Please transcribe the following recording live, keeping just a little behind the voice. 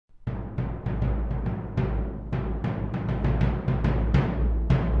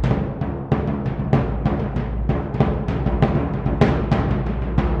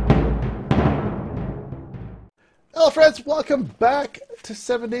friends, welcome back to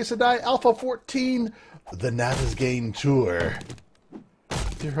 7 Days to Die Alpha 14, the Navezgane Tour.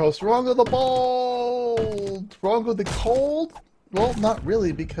 Your host, RongoTheBold. Rongo the Cold? Well, not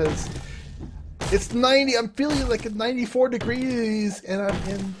really, because it's 90. I'm feeling like it's 94 degrees, and I'm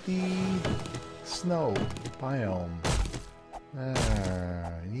in the snow biome.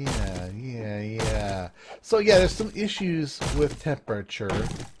 Yeah. So yeah, there's some issues with temperature.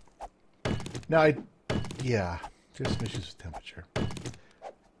 Now, there's some issues with temperature.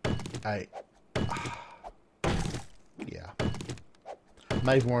 I'm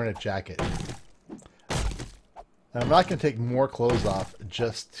not even wearing a jacket. I'm not going to take more clothes off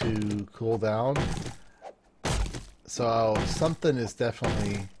just to cool down. So something is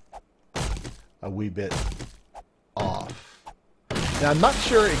definitely a wee bit off. Now, I'm not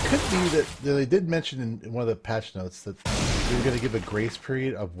sure. It could be that they did mention in one of the patch notes that they were going to give a grace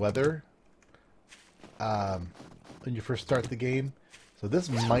period of weather when you first start the game. So this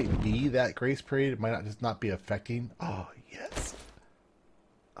might be that grace period. It might not just not be affecting. Oh, yes.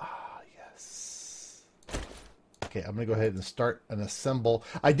 Okay, I'm going to go ahead and start and assemble.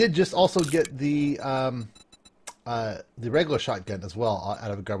 I did just also get the regular shotgun as well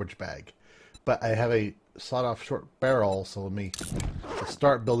out of a garbage bag. But I have a sawed-off short barrel, so let me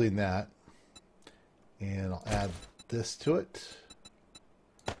start building that. And I'll add this to it.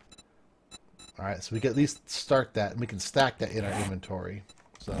 Alright, so we can at least start that, and we can stack that in our inventory.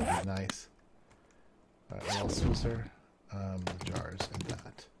 So that'll be nice. Alright, what else was there? The jars and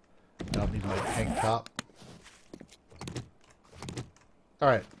that. I don't need my tank top.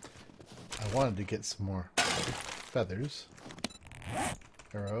 Alright, I wanted to get some more feathers,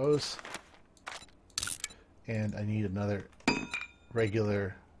 arrows, and I need another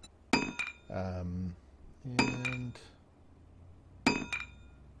regular, and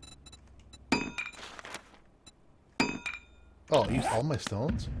oh, I used all my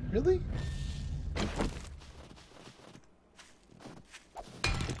stones? Really?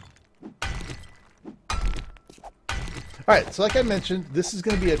 Alright, so like I mentioned, this is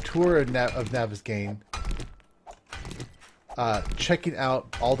going to be a tour of Navezgane. Checking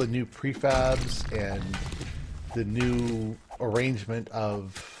out all the new prefabs and the new arrangement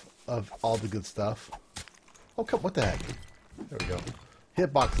of all the good stuff. Oh, come, what the heck? There we go.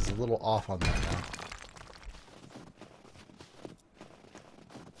 Hitbox is a little off on that now.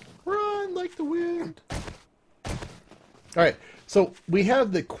 Run like the wind! Alright, so we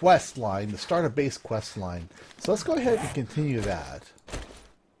have the quest line, the starter base quest line. So let's go ahead and continue that.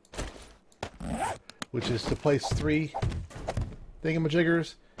 Which is to place 3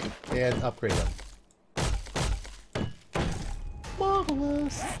 thingamajiggers and upgrade them.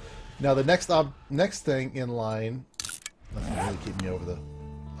 Marvelous! Now the next thing in line, that's gonna really keep me over the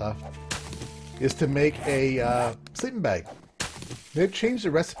left, is to make a sleeping bag. They've changed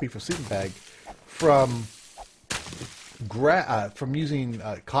the recipe for sleeping bag from using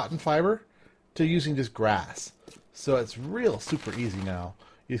cotton fiber to using just grass. So it's real super easy now.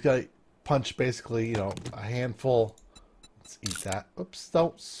 You just gotta punch basically, a handful. Let's eat that. Oops,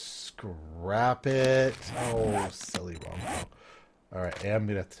 don't scrap it. Oh, silly Rongo. Alright, I'm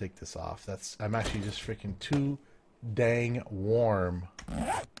gonna have to take this off. I'm actually just freaking too dang warm.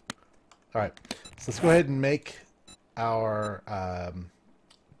 Alright, so let's go ahead and make our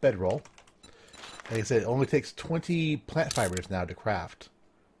bedroll. Like I said, it only takes 20 plant fibers now to craft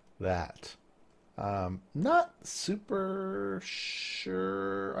that. Not super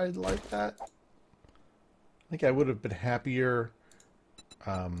sure I'd like that. I think I would have been happier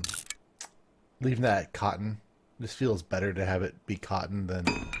leaving that at cotton. It just feels better to have it be cotton than,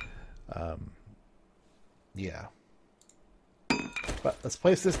 yeah. But let's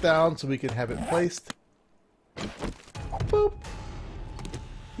place this down so we can have it placed. Boop!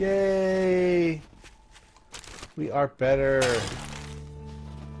 Yay! We are better.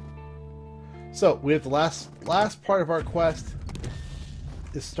 So we have the last part of our quest.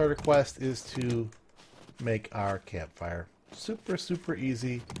 This starter quest is to make our campfire. Super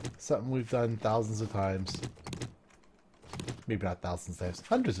easy. Something we've done thousands of times. Maybe not thousands of times,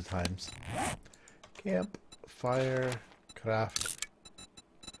 hundreds of times. Campfire craft.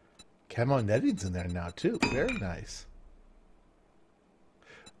 Camo netting's in there now too. Very nice.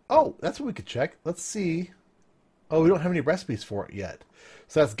 Oh, that's what we could check. Let's see. Oh, we don't have any recipes for it yet.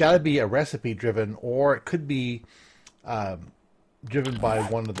 So that's got to be a recipe driven, or it could be driven by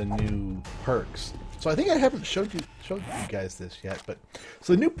one of the new perks. So I think I haven't showed you guys this yet, but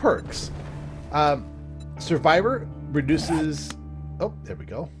so the new perks. Survivor reduces. Oh, there we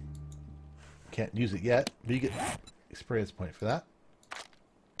go. Can't use it yet, but you get experience point for that.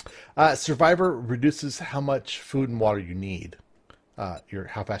 Survivor reduces how much food and water you need.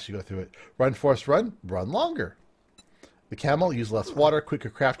 How fast you go through it. Run, force, run longer. The camel, use less water, quicker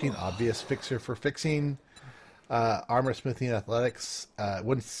crafting, obvious fixer for fixing. Armor, smithing, athletics.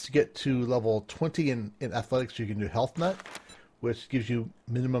 Once you get to level 20 in athletics, you can do health nut, which gives you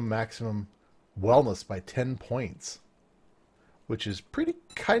minimum maximum wellness by 10 points, which is pretty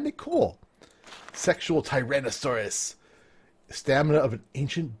kind of cool. Sexual Tyrannosaurus. Stamina of an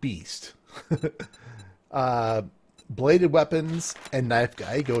ancient beast. Bladed weapons and knife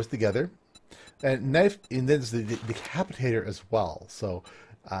guy goes together. And then there's the decapitator as well. So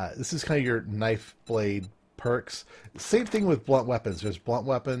this is kind of your knife blade perks. Same thing with blunt weapons. There's blunt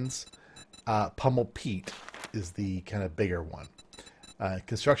weapons. Pummel Pete is the kind of bigger one.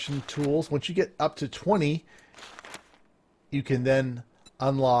 Construction tools. Once you get up to 20, you can then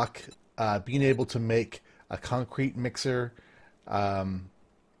unlock being able to make a concrete mixer, crafting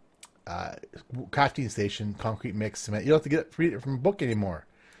station, concrete mix, cement. You don't have to read it from a book anymore.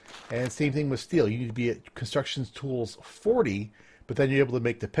 And same thing with steel. You need to be at construction tools 40, but then you're able to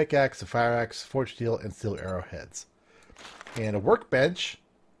make the pickaxe, the fire axe, forged steel, and steel arrowheads. And a workbench,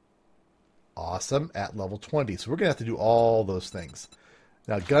 awesome, at level 20. So we're going to have to do all those things.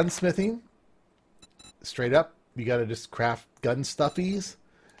 Now, gunsmithing, straight up, you got to just craft gun stuffies.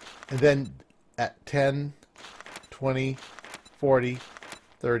 And then at 10, 20, 40,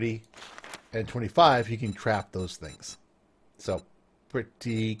 30, and 25, you can craft those things. So,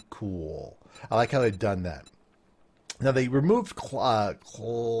 pretty cool. I like how they've done that. Now, they removed clothing,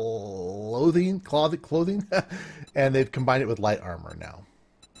 and they've combined it with light armor now.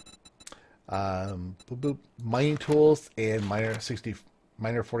 Mining tools and miner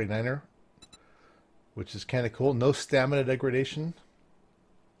 49er, which is kind of cool. No stamina degradation.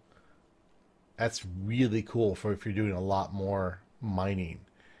 That's really cool for if you're doing a lot more mining.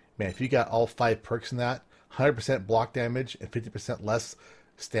 Man, if you got all 5 perks in that, 100% block damage and 50% less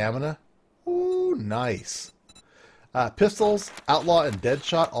stamina. Ooh, nice. Pistols, Outlaw, and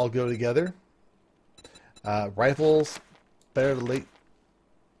Deadshot all go together. Rifles, better to late.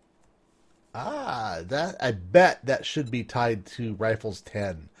 I bet that should be tied to Rifles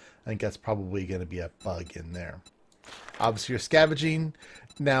 10. I think that's probably going to be a bug in there. Obviously, you're scavenging.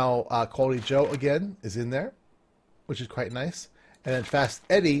 Now, Quality Joe, again, is in there, which is quite nice. And then Fast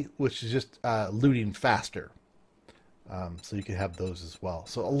Eddie, which is just looting faster. So you can have those as well.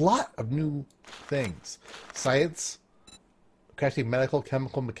 So a lot of new things. Science, crafting medical,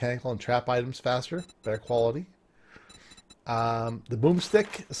 chemical, mechanical, and trap items faster, better quality. The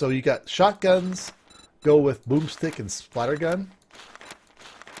boomstick. So you got shotguns, go with boomstick and splattergun.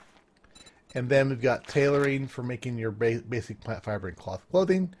 And then we've got tailoring for making your basic plant fiber and cloth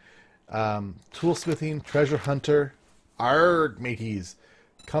clothing. Toolsmithing, treasure hunter, arg mateys,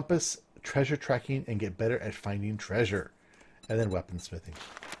 compass, treasure tracking, and get better at finding treasure. And then weaponsmithing.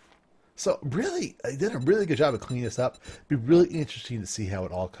 So really, I did a really good job of cleaning this up. It'd be really interesting to see how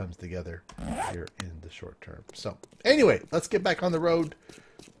it all comes together here in the short term. So anyway, let's get back on the road.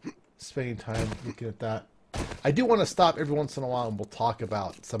 Spending time looking at that. I do want to stop every once in a while and we'll talk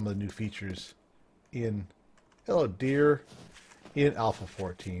about some of the new features in, hello dear, in Alpha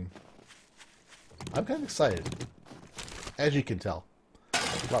 14. I'm kind of excited, as you can tell.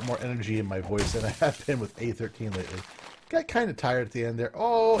 A lot more energy in my voice than I have been with A13 lately. Got kind of tired at the end there.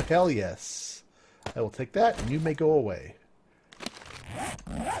 Oh, hell yes. I will take that and you may go away.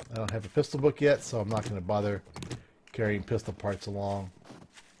 I don't have a pistol book yet, so I'm not going to bother carrying pistol parts along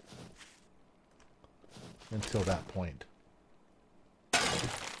until that point.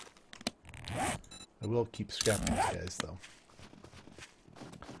 I will keep scrapping these guys, though.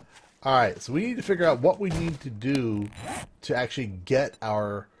 Alright, so we need to figure out what we need to do to actually get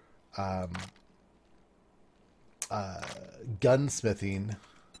our gunsmithing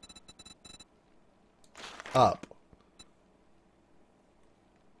up.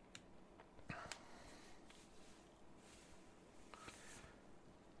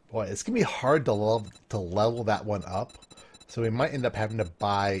 Boy, it's going to be hard to level that one up. So we might end up having to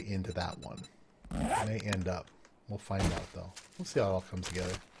buy into that one. It may end up. We'll find out, though. We'll see how it all comes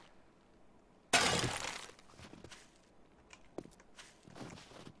together.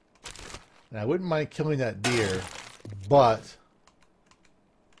 Now, I wouldn't mind killing that deer, but...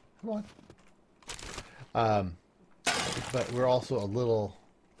 Come on. But we're also a little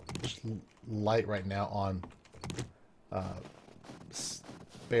light right now on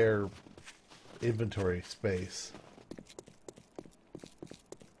spare inventory space.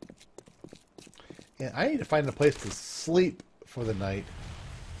 And I need to find a place to sleep for the night.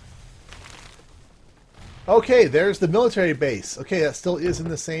 Okay, there's the military base. Okay, that still is in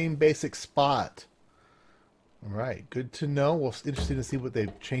the same basic spot. All right, good to know. Well, it's interesting to see what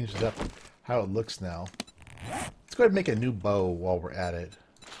they've changed it up, how it looks now. Let's go ahead and make a new bow while we're at it.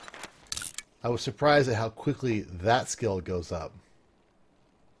 I was surprised at how quickly that skill goes up.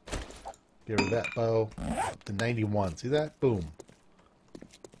 Get rid of that bow. Up to 91. See that? Boom.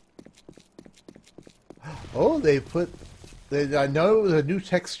 Oh, they put... I know it was a new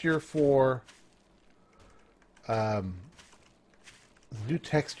texture for... new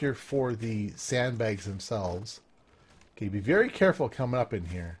texture for the sandbags themselves. Okay, be very careful coming up in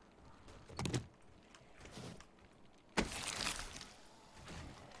here.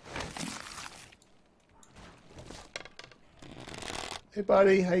 Hey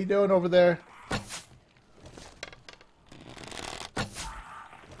buddy, how you doing over there?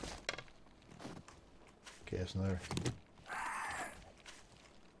 Okay, that's another.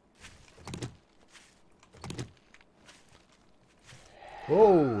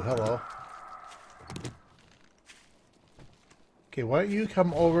 Oh, hello. Okay, why don't you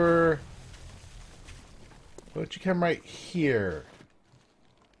come over? Why don't you come right here?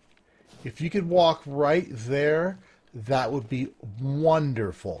 If you could walk right there, that would be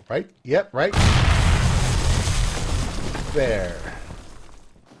wonderful. Right? Yep, right there.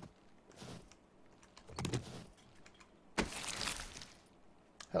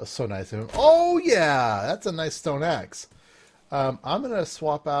 That was so nice of him. Oh, yeah! That's a nice stone axe. I'm going to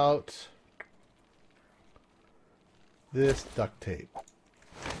swap out this duct tape.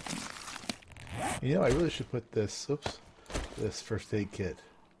 You know, I really should put this, oops, this first aid kit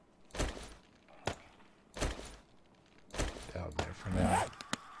down there for now.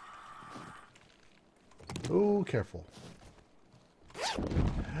 Ooh, careful.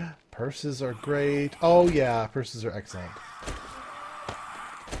 Purses are great. Oh, yeah, purses are excellent.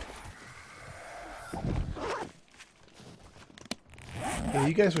 Yeah,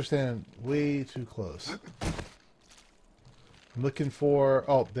 you guys are standing way too close. I'm looking for...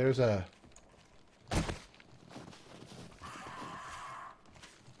 Oh, there's a...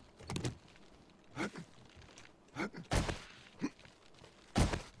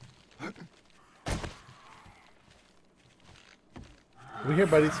 Over here,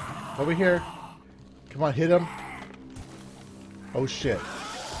 buddies. Over here. Come on, hit him. Oh, shit.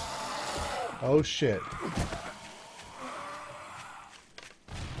 Oh, shit.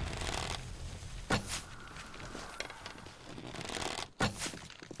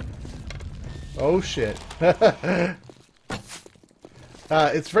 Oh, shit.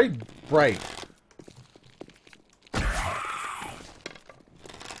 It's very bright.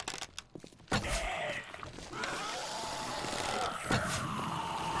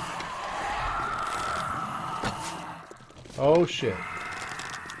 Oh, shit.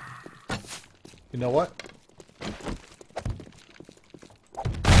 You know what?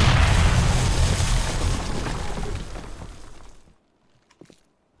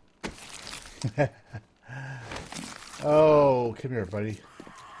 Oh, come here, buddy.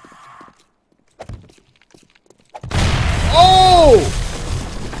 Oh!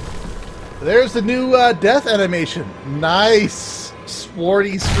 There's the new death animation. Nice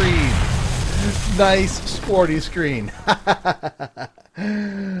sporty screen. Nice sporty screen.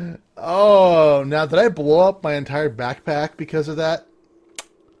 Oh, now did I blow up my entire backpack because of that?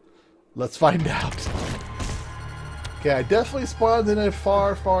 Let's find out. Okay, I definitely spawned in a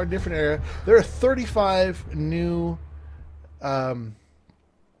far, far different area. There are 35 new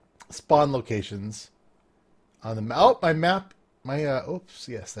spawn locations on the map. Oh, my map. My, oops,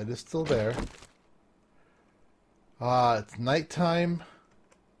 yes, that is still there. It's nighttime.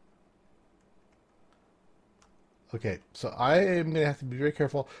 Okay, so I am going to have to be very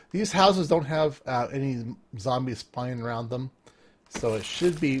careful. These houses don't have any zombies flying around them, so it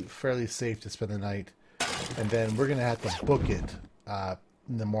should be fairly safe to spend the night. And then we're going to have to book it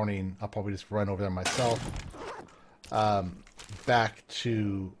in the morning. I'll probably just run over there myself. Back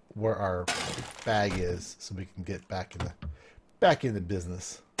to where our bag is, so we can get back in the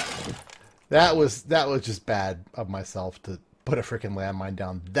business. That was just bad of myself to put a freaking landmine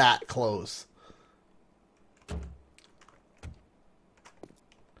down that close.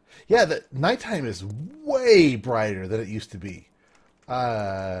 Yeah, the nighttime is way brighter than it used to be.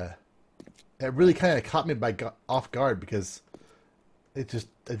 It really kind of caught me off guard because I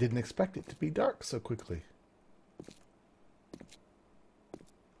didn't expect it to be dark so quickly.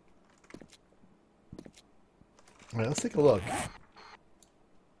 All right, let's take a look.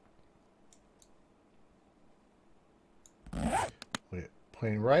 We're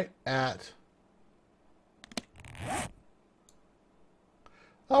pointing right at...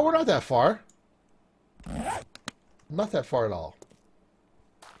 Oh, we're not that far. Not that far at all.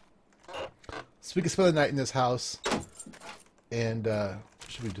 So we can spend the night in this house, and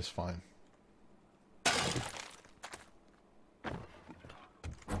should be just fine.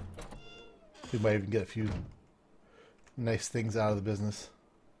 We might even get a few nice things out of the business.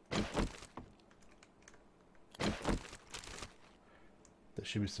 There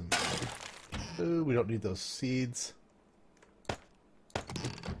should be some... Ooh, we don't need those seeds.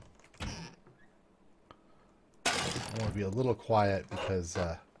 I want to be a little quiet because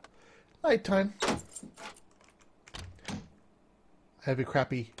nighttime. I have a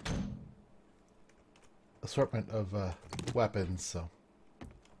crappy assortment of weapons, so...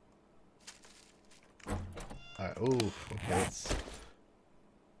 Alright, ooh, okay, let's...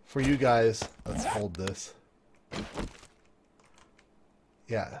 For you guys, let's hold this.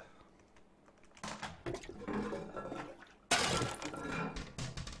 Yeah.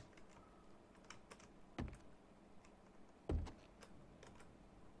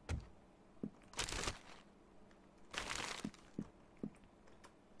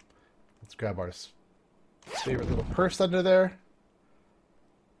 Let's grab our favorite little purse under there.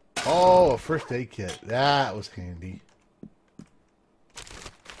 Oh, a first aid kit. That was handy.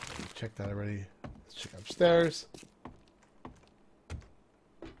 Check that already. Let's check upstairs.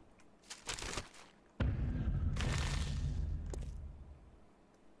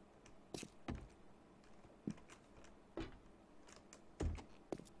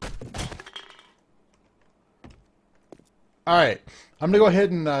 Alright, I'm going to go ahead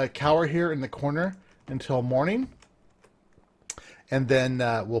and cower here in the corner until morning. And then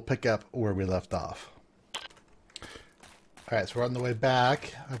we'll pick up where we left off. Alright, so we're on the way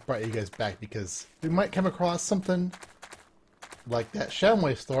back. I've brought you guys back because we might come across something like that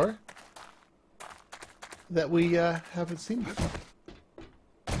Shamway store that we haven't seen before.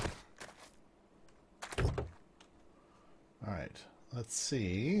 Alright, let's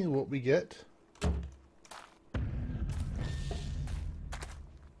see what we get.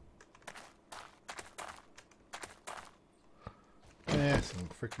 Some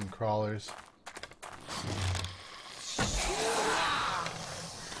freaking crawlers.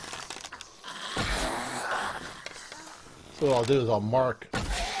 So what I'll do is I'll mark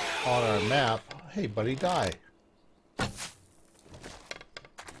on our map, hey buddy, die.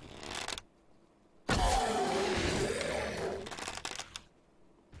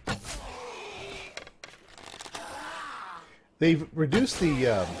 They've reduced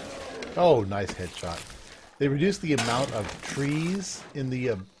the, oh, nice headshot. They reduced the amount of trees in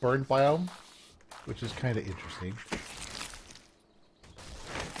the burn biome, which is kind of interesting.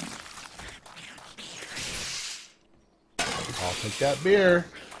 I'll take that beer.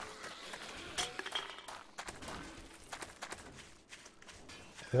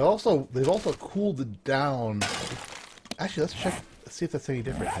 They've also cooled it down. Actually, let's check. Let's see if that's any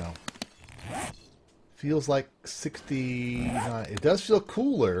different now. Feels like 69. It does feel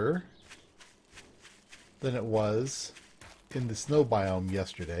cooler than it was in the snow biome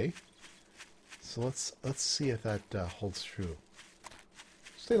yesterday. So let's see if that holds true.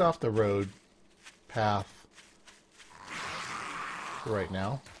 Staying off the road path for right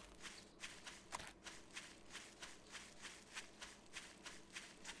now.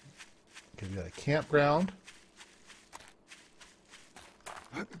 Okay, we got a campground.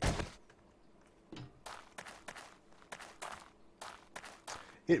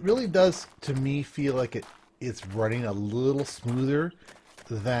 It really does, to me, feel like it's running a little smoother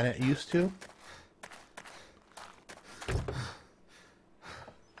than it used to.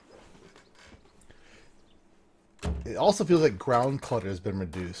 It also feels like ground clutter has been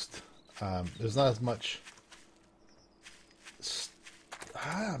reduced. There's not as much...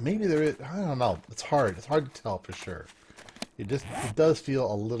 maybe there is... I don't know. It's hard. It's hard to tell for sure. It does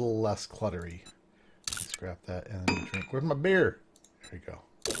feel a little less cluttery. Let's grab that and then drink. Where's my beer? There you go.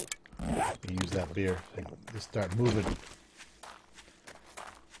 Use that beer and just start moving.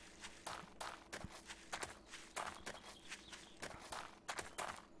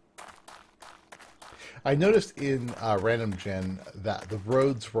 I noticed in Random Gen that the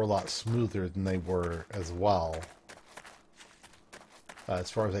roads were a lot smoother than they were as well.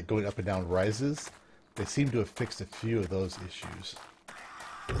 As far as like going up and down rises, they seem to have fixed a few of those issues.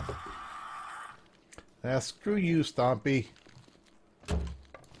 Screw you, Stompy.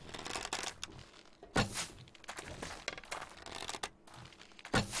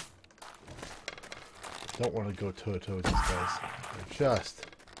 Don't want to go toe-to-toe with these guys. They're just...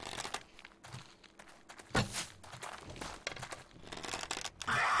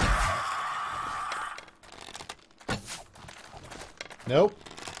 Nope.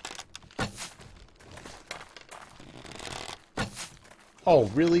 Oh,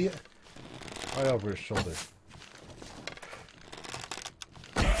 really? Right over his shoulder.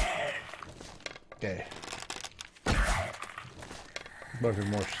 Okay. Moving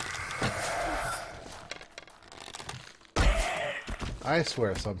more. I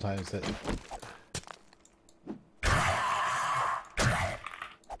swear sometimes that.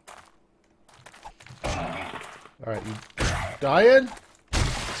 Alright, you dying?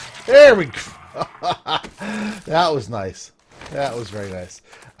 There we go! That was nice. That was very nice.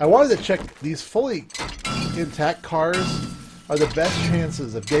 I wanted to check these fully intact cars are the best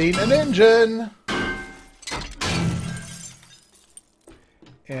chances of getting an engine.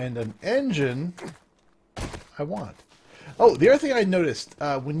 And an engine I want. Oh, the other thing I noticed,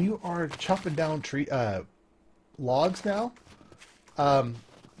 when you are chopping down logs now,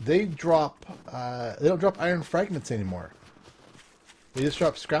 they don't drop iron fragments anymore. They just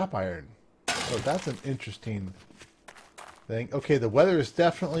drop scrap iron. So that's an interesting thing. Okay, the weather has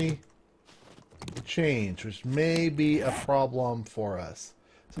definitely changed, which may be a problem for us.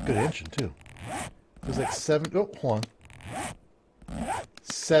 It's a good engine too. It was like 7. Oh, hold on.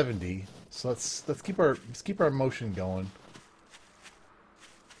 70. So let's keep our motion going.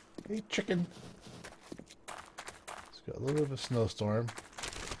 Hey, chicken. It's got a little bit of a snowstorm.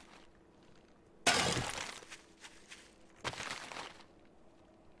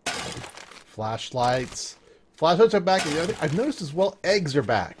 Flashlights. Flashlights are back. I've noticed as well, eggs are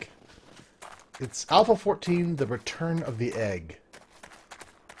back. It's Alpha 14, the return of the egg.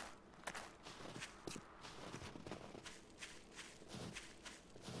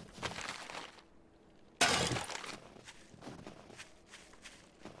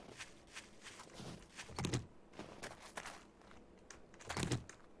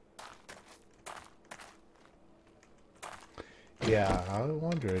 Yeah, I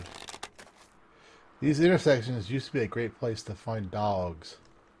wondered. These intersections used to be a great place to find dogs.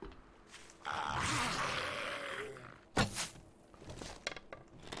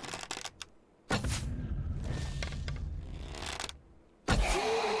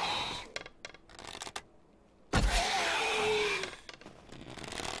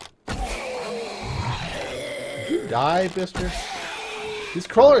 Did you die, mister? These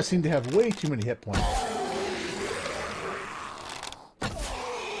crawlers seem to have way too many hit points.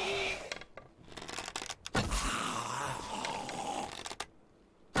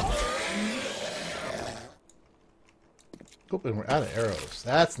 Oh, and we're out of arrows.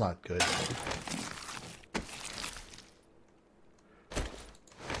 That's not good.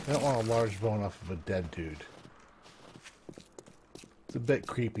 I don't want a large bone off of a dead dude. It's a bit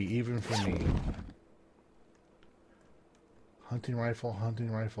creepy, even for me. Hunting rifle, hunting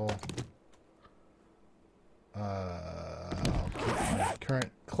rifle. I'll keep my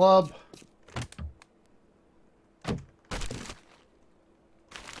current club.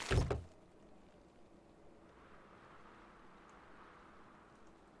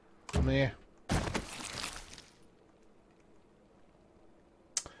 Come here.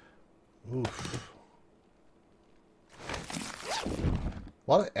 Oof.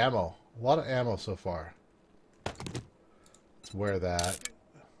 A lot of ammo. A lot of ammo so far. Let's wear that.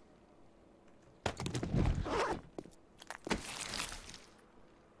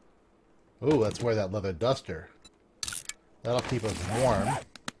 Ooh, let's wear that leather duster. That'll keep us warm.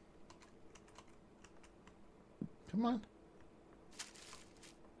 Come on.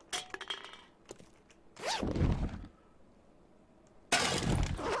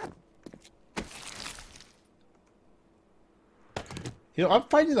 You know, I'm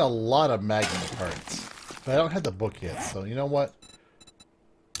finding a lot of magnet parts, but I don't have the book yet, so you know what?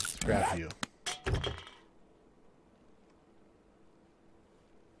 Scrap you.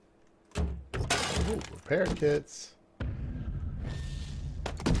 Ooh, repair kits. My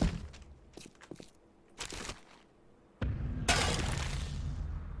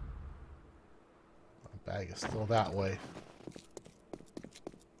bag is still that way.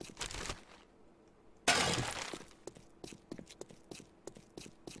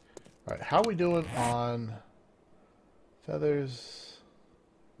 Alright, how are we doing on feathers,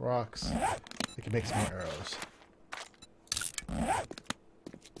 rocks? We can make some more arrows.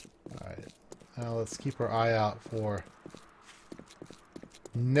 Alright, now let's keep our eye out for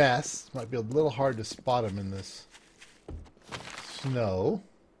nests. Might be a little hard to spot them in this snow.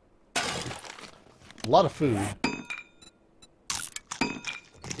 A lot of food.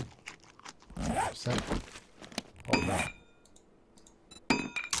 100%. Oh no.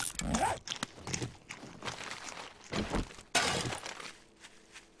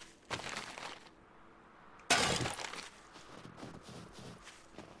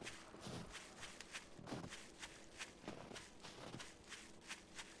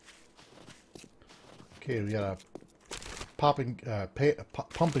 Okay, we got a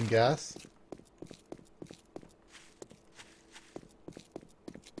pumping gas.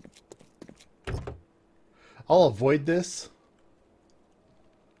 I'll avoid this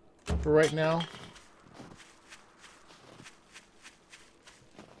for right now.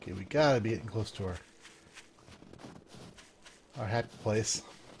 Okay, we gotta be getting close to our happy place.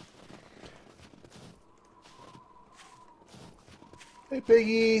 Hey,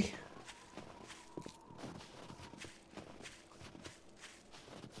 Piggy!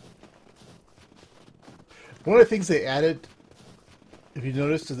 One of the things they added, if you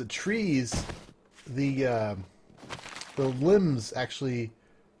noticed, is the trees, the limbs actually...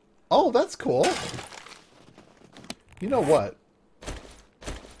 Oh, that's cool! You know what?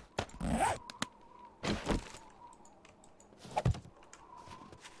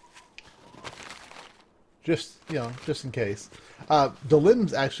 Just, you know, just in case. The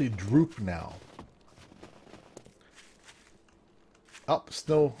limbs actually droop now. Oh,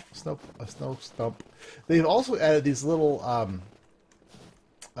 snow stump. They've also added these little,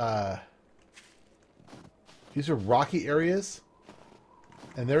 these are rocky areas.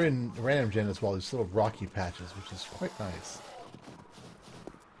 And they're in random gen as well, these little rocky patches, which is quite nice.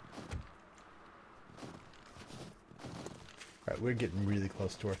 Alright, we're getting really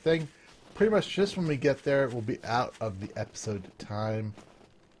close to our thing. Pretty much just when we get there, we'll be out of the episode time.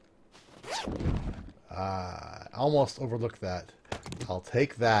 Almost overlooked that. I'll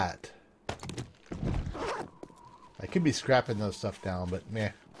take that. I could be scrapping those stuff down, but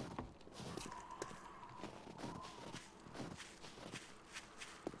meh.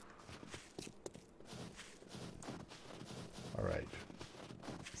 Alright.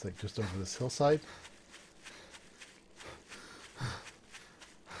 It's like just over this hillside.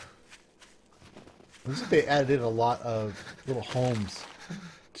 Looks like they added in a lot of little homes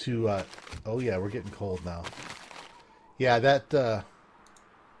to, oh yeah, we're getting cold now. Yeah, that's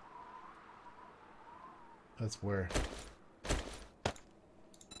where...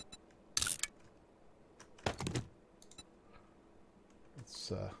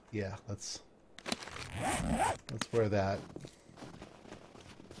 Let's, yeah, let's wear that.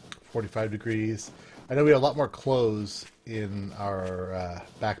 45 degrees. I know we have a lot more clothes in our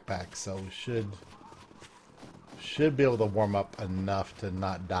backpack, so we should be able to warm up enough to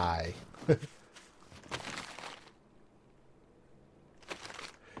not die.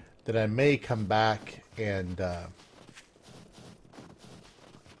 Then I may come back and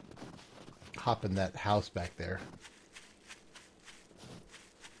hop in that house back there.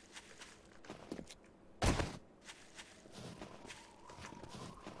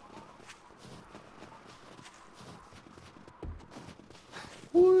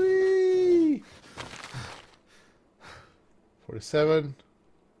 Whee! 47.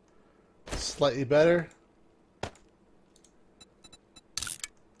 Slightly better.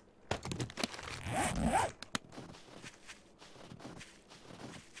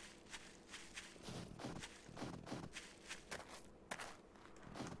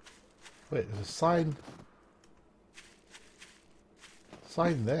 Wait, there's a sign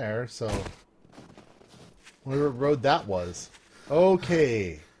there, so whatever road that was.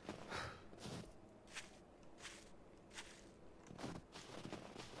 Okay.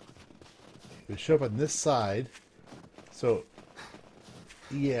 We show up on this side. So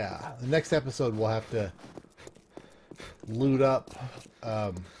yeah, the next episode we'll have to loot up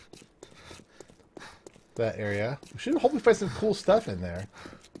that area. We should hopefully find some cool stuff in there.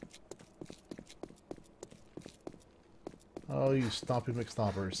 Oh, you stompy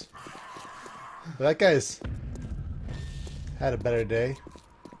McStompers. But that guy's had a better day.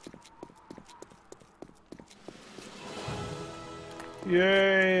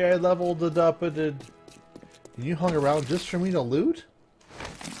 Yay, I leveled it up and you hung around just for me to loot?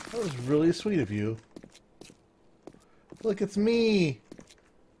 That was really sweet of you. Look, it's me!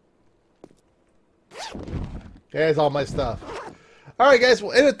 There's all my stuff. Alright guys,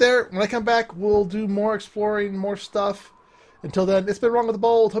 we'll end it there. When I come back, we'll do more exploring, more stuff. Until then, it's been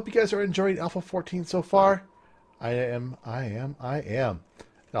RongoTheBold. Hope you guys are enjoying Alpha 14 so far. I am. And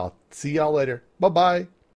I'll see y'all later. Bye-bye.